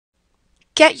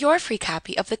Get your free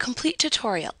copy of the complete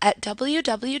tutorial at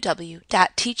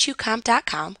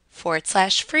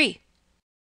www.teachucomp.com/free.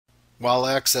 While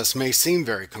Access may seem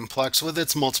very complex with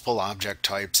its multiple object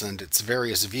types and its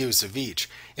various views of each,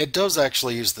 it does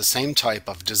actually use the same type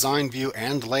of design view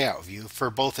and layout view for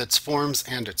both its forms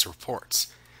and its reports.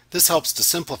 This helps to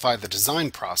simplify the design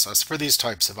process for these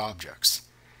types of objects.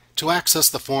 To access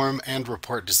the form and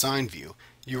report design view,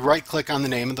 you right-click on the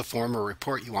name of the form or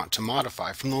report you want to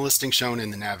modify from the listing shown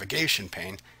in the navigation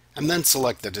pane, and then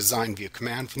select the Design View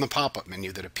command from the pop-up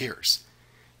menu that appears.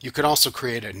 You could also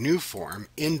create a new form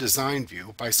in Design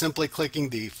View by simply clicking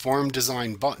the Form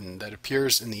Design button that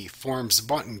appears in the Forms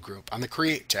button group on the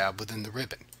Create tab within the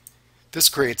ribbon. This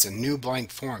creates a new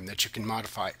blank form that you can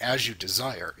modify as you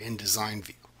desire in Design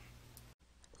View.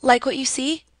 Like what you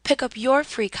see? Pick up your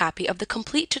free copy of the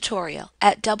complete tutorial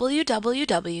at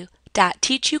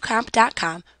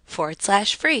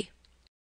www.teachucomp.com/free.